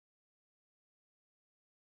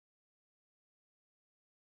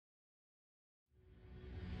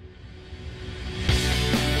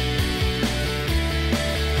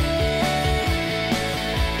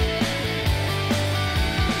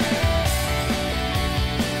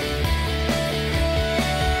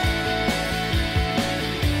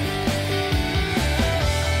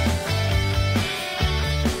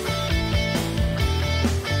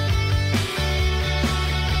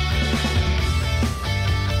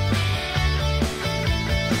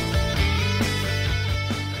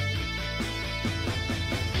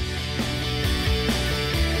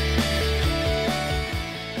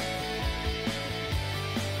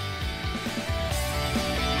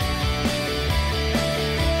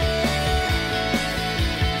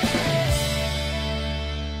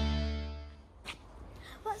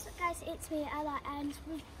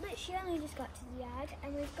she only just got to the yard,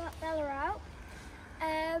 and we've got Bella out.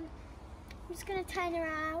 I'm just going to turn her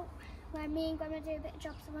out where me and Grandma do a bit of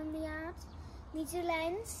jobs around the yard. We do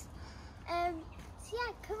lens. So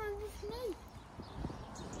yeah, come on with me.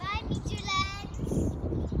 Bye, me do lens.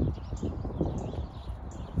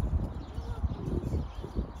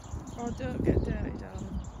 Oh, don't get dirty,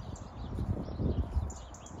 darling.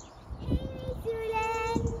 Hey, me do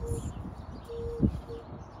lens.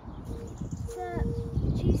 So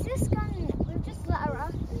she's just gone. We've just let her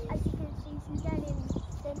off. As you can see, she's down in the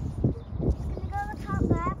bin. She's gonna go look out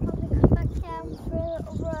there. Probably come back down for a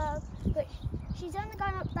little row. But she's only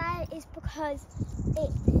gone up there is because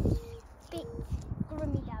it's a bit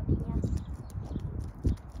grimy down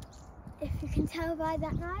here. If you can tell by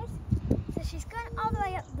that noise. So she's gone all the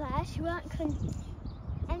way up there. She won't come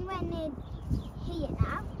anywhere near here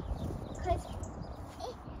now. Because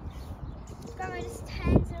if Grandma just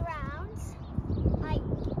turns around, like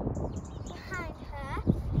behind her,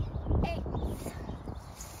 it's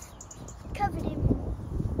covered in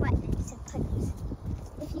wetness and puddles.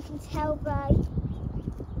 If you can tell by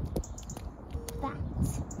that.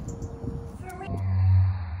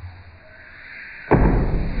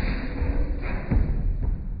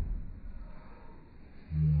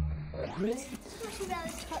 Washing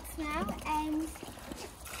Bella's pots now, and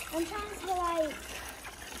I'm trying to like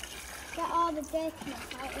get all the dirtiness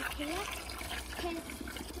out of here, because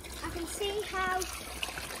I can see how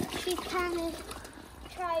she's kind of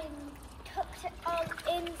trying to tuck it all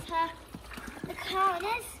into the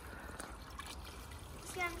corners.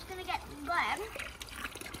 So I'm just going to get them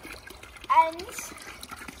and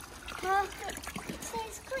hope it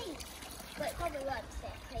stays clean, but it probably won't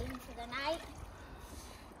stay clean for the night.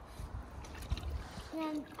 And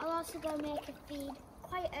then I'll also go make a feed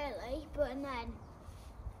quite early, but and then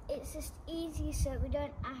it's just easy so we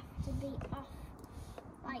don't have to be off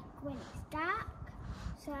like when it's dark.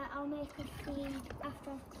 So I'll make a feed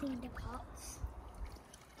after I've cleaned the pots.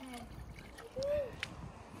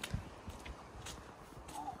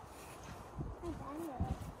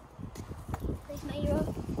 Where's my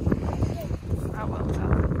euro? I will tell.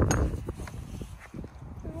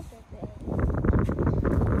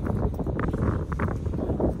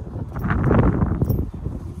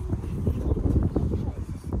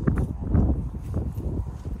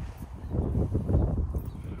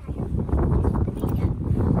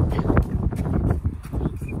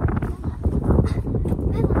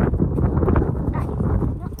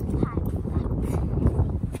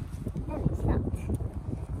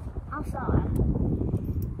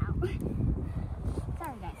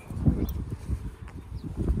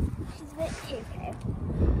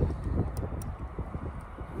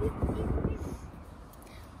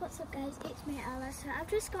 What's up guys, it's me Ella. So I've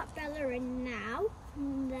just got Bella in now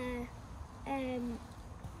in the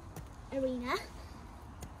arena,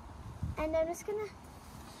 and I'm just gonna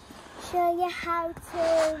show you how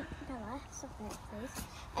to, Bella, stop it please,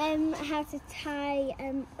 how to tie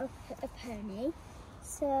up a pony.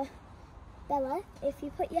 So Bella, if you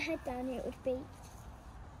put your head down it would be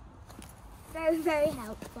very, very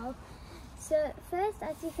helpful. So first,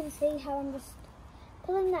 as you can see how I'm just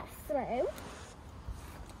pulling that through.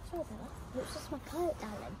 Sorry Bella, it's just my coat,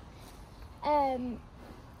 darling.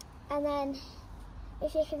 And then,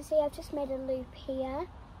 if you can see, I've just made a loop here. I'm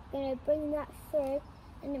going to bring that through,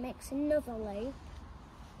 and it makes another loop.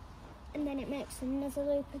 And then it makes another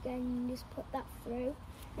loop again, you just put that through,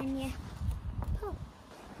 and you pull,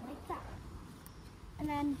 like that. And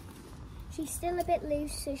then, she's still a bit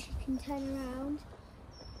loose, so she can turn around,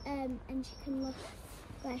 and she can look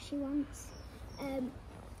where she wants. And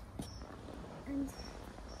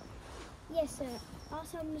yeah, so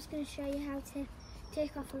also I'm just going to show you how to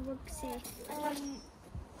take off a rug safe.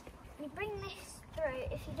 You bring this through.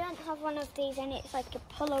 If you don't have one of these and it's like a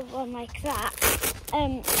puller one like that,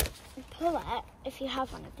 pull it if you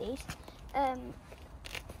have one of these.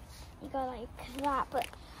 You go like that, but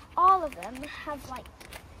all of them have like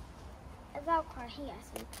a Velcro here,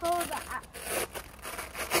 so you pull that.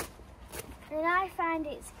 And I find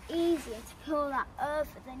it's easier to pull that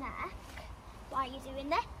over the neck while you're doing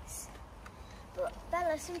this. But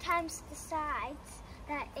Bella sometimes decides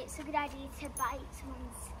that it's a good idea to bite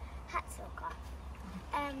someone's hat silk off.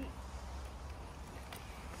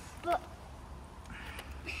 But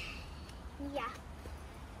yeah.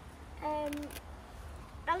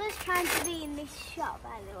 Bella's trying to be in this shot,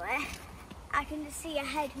 by the way. I can just see her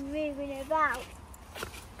head moving about.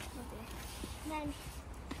 And then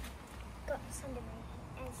got some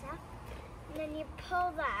underneath and then you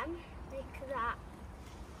pull them like that.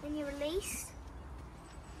 Then you release.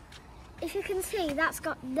 If you can see, that's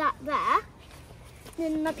got that there.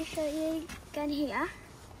 Then let me show you again here.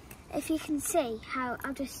 If you can see how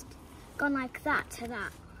I've just gone like that to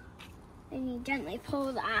that. Then you gently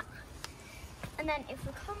pull that. And then if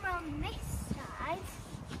we come around this side,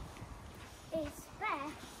 it's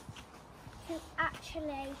best to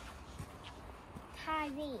actually tie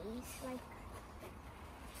these like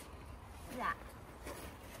that.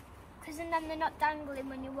 Because then they're not dangling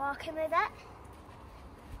when you're walking with it.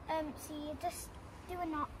 So you just do a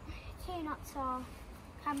knot, 2 knots or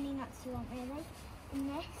how many knots you want really in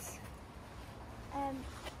this. And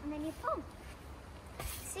then you pull.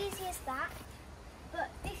 It's easy as that, but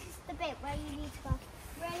this is the bit where you need to go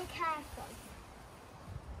really careful.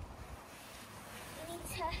 You need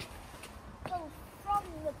to pull from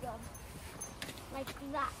the bum, like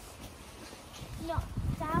that, not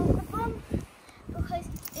down the bum, because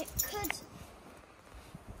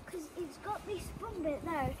it's got this bum bit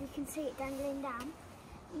there, if you can see it dangling down.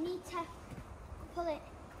 You need to pull it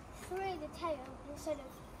through the tail instead of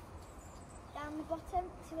down the bottom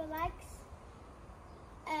to the legs,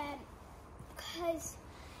 because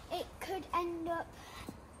it could end up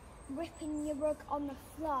ripping your rug on the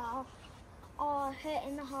floor or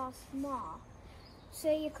hurting the horse more. So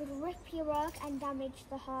you could rip your rug and damage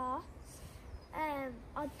the horse,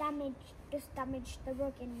 or damage the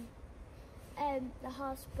rug in the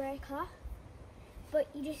horse break off. But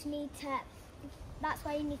you just need to, that's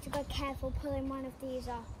why you need to be careful pulling one of these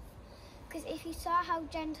off. Because if you saw how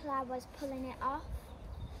gentle I was pulling it off,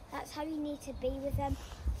 that's how you need to be with them,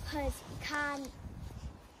 because you can't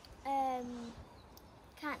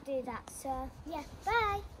do that. So yeah,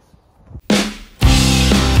 bye.